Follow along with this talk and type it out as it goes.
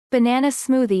Banana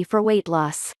smoothie for weight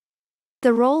loss.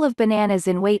 The role of bananas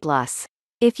in weight loss.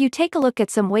 If you take a look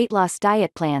at some weight loss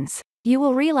diet plans, you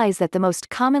will realize that the most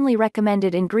commonly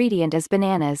recommended ingredient is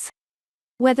bananas.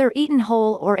 Whether eaten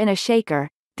whole or in a shaker,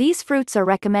 these fruits are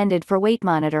recommended for weight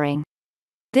monitoring.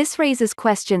 This raises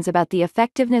questions about the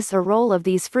effectiveness or role of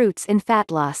these fruits in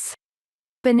fat loss.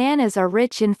 Bananas are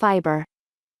rich in fiber.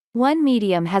 One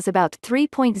medium has about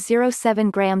 3.07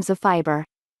 grams of fiber.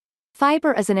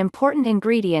 Fiber is an important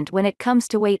ingredient when it comes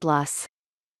to weight loss.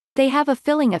 They have a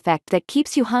filling effect that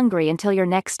keeps you hungry until your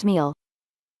next meal.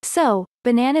 So,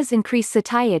 bananas increase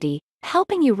satiety,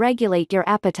 helping you regulate your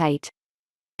appetite.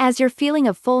 As your feeling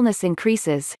of fullness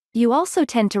increases, you also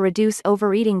tend to reduce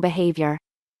overeating behavior.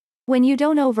 When you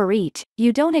don't overeat,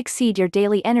 you don't exceed your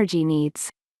daily energy needs.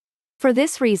 For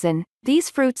this reason, these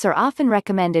fruits are often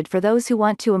recommended for those who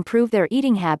want to improve their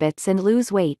eating habits and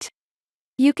lose weight.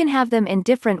 You can have them in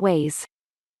different ways.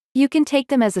 You can take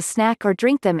them as a snack or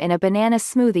drink them in a banana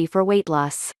smoothie for weight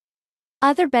loss.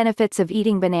 Other benefits of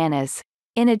eating bananas.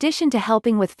 In addition to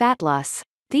helping with fat loss,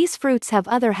 these fruits have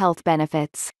other health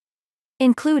benefits,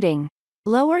 including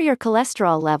lower your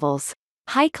cholesterol levels.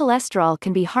 High cholesterol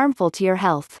can be harmful to your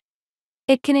health.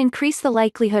 It can increase the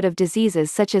likelihood of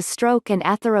diseases such as stroke and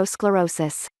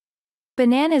atherosclerosis.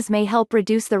 Bananas may help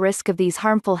reduce the risk of these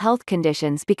harmful health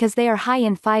conditions because they are high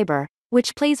in fiber,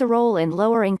 which plays a role in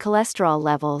lowering cholesterol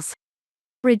levels.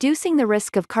 Reducing the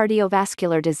risk of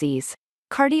cardiovascular disease.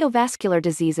 Cardiovascular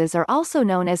diseases are also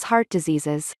known as heart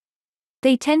diseases.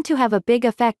 They tend to have a big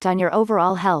effect on your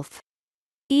overall health.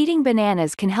 Eating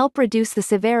bananas can help reduce the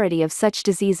severity of such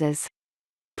diseases.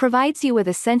 Provides you with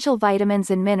essential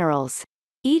vitamins and minerals.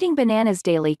 Eating bananas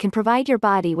daily can provide your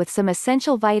body with some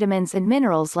essential vitamins and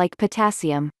minerals like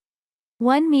potassium.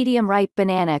 One medium-ripe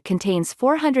banana contains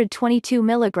 422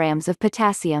 milligrams of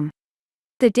potassium.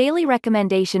 The daily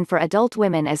recommendation for adult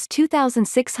women is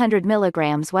 2,600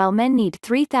 milligrams while men need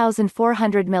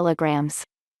 3,400 milligrams.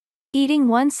 Eating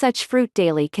one such fruit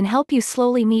daily can help you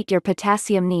slowly meet your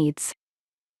potassium needs.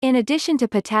 In addition to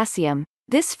potassium,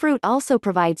 this fruit also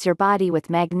provides your body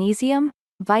with magnesium,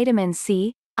 vitamin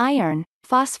C, iron,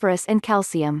 phosphorus and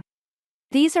calcium.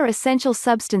 These are essential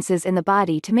substances in the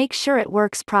body to make sure it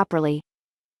works properly.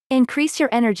 Increase your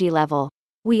energy level.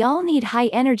 We all need high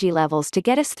energy levels to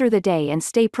get us through the day and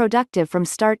stay productive from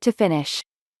start to finish.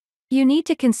 You need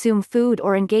to consume food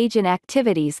or engage in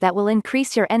activities that will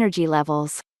increase your energy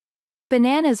levels.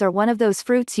 Bananas are one of those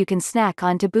fruits you can snack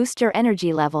on to boost your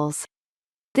energy levels.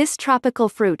 This tropical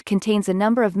fruit contains a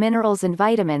number of minerals and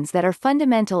vitamins that are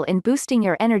fundamental in boosting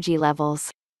your energy levels.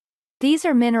 These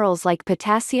are minerals like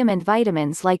potassium and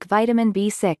vitamins like vitamin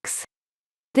B6.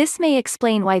 This may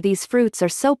explain why these fruits are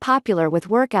so popular with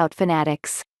workout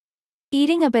fanatics.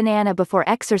 Eating a banana before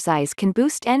exercise can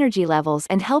boost energy levels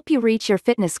and help you reach your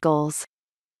fitness goals.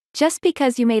 Just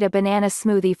because you made a banana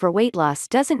smoothie for weight loss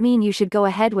doesn't mean you should go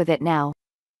ahead with it now.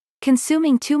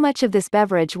 Consuming too much of this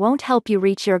beverage won't help you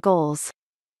reach your goals.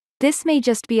 This may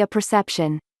just be a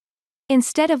perception.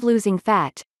 Instead of losing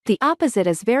fat, the opposite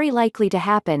is very likely to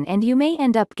happen and you may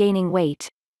end up gaining weight.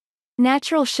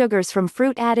 Natural sugars from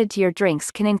fruit added to your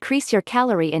drinks can increase your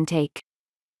calorie intake.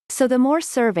 So the more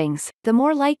servings, the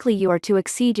more likely you are to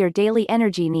exceed your daily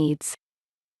energy needs.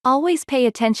 Always pay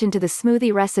attention to the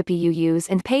smoothie recipe you use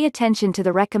and pay attention to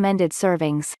the recommended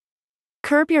servings.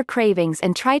 Curb your cravings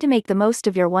and try to make the most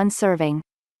of your one serving.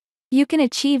 You can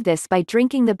achieve this by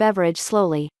drinking the beverage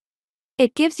slowly.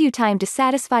 It gives you time to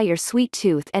satisfy your sweet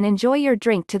tooth and enjoy your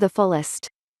drink to the fullest.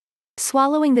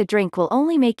 Swallowing the drink will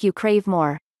only make you crave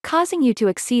more, causing you to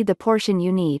exceed the portion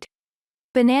you need.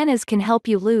 Bananas can help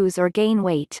you lose or gain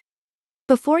weight.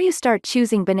 Before you start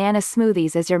choosing banana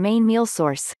smoothies as your main meal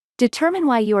source, determine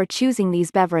why you are choosing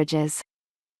these beverages.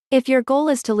 If your goal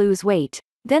is to lose weight,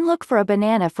 then look for a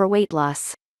banana for weight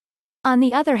loss. On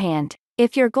the other hand,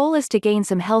 if your goal is to gain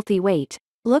some healthy weight,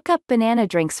 look up banana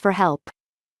drinks for help.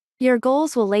 Your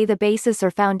goals will lay the basis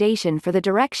or foundation for the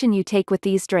direction you take with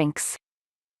these drinks.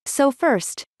 So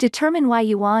first, determine why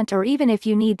you want or even if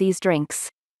you need these drinks.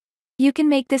 You can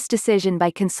make this decision by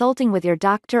consulting with your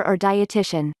doctor or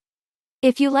dietitian.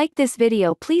 If you like this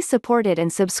video, please support it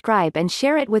and subscribe and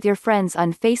share it with your friends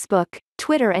on Facebook,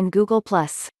 Twitter and Google+.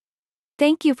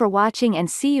 Thank you for watching and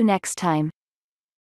see you next time.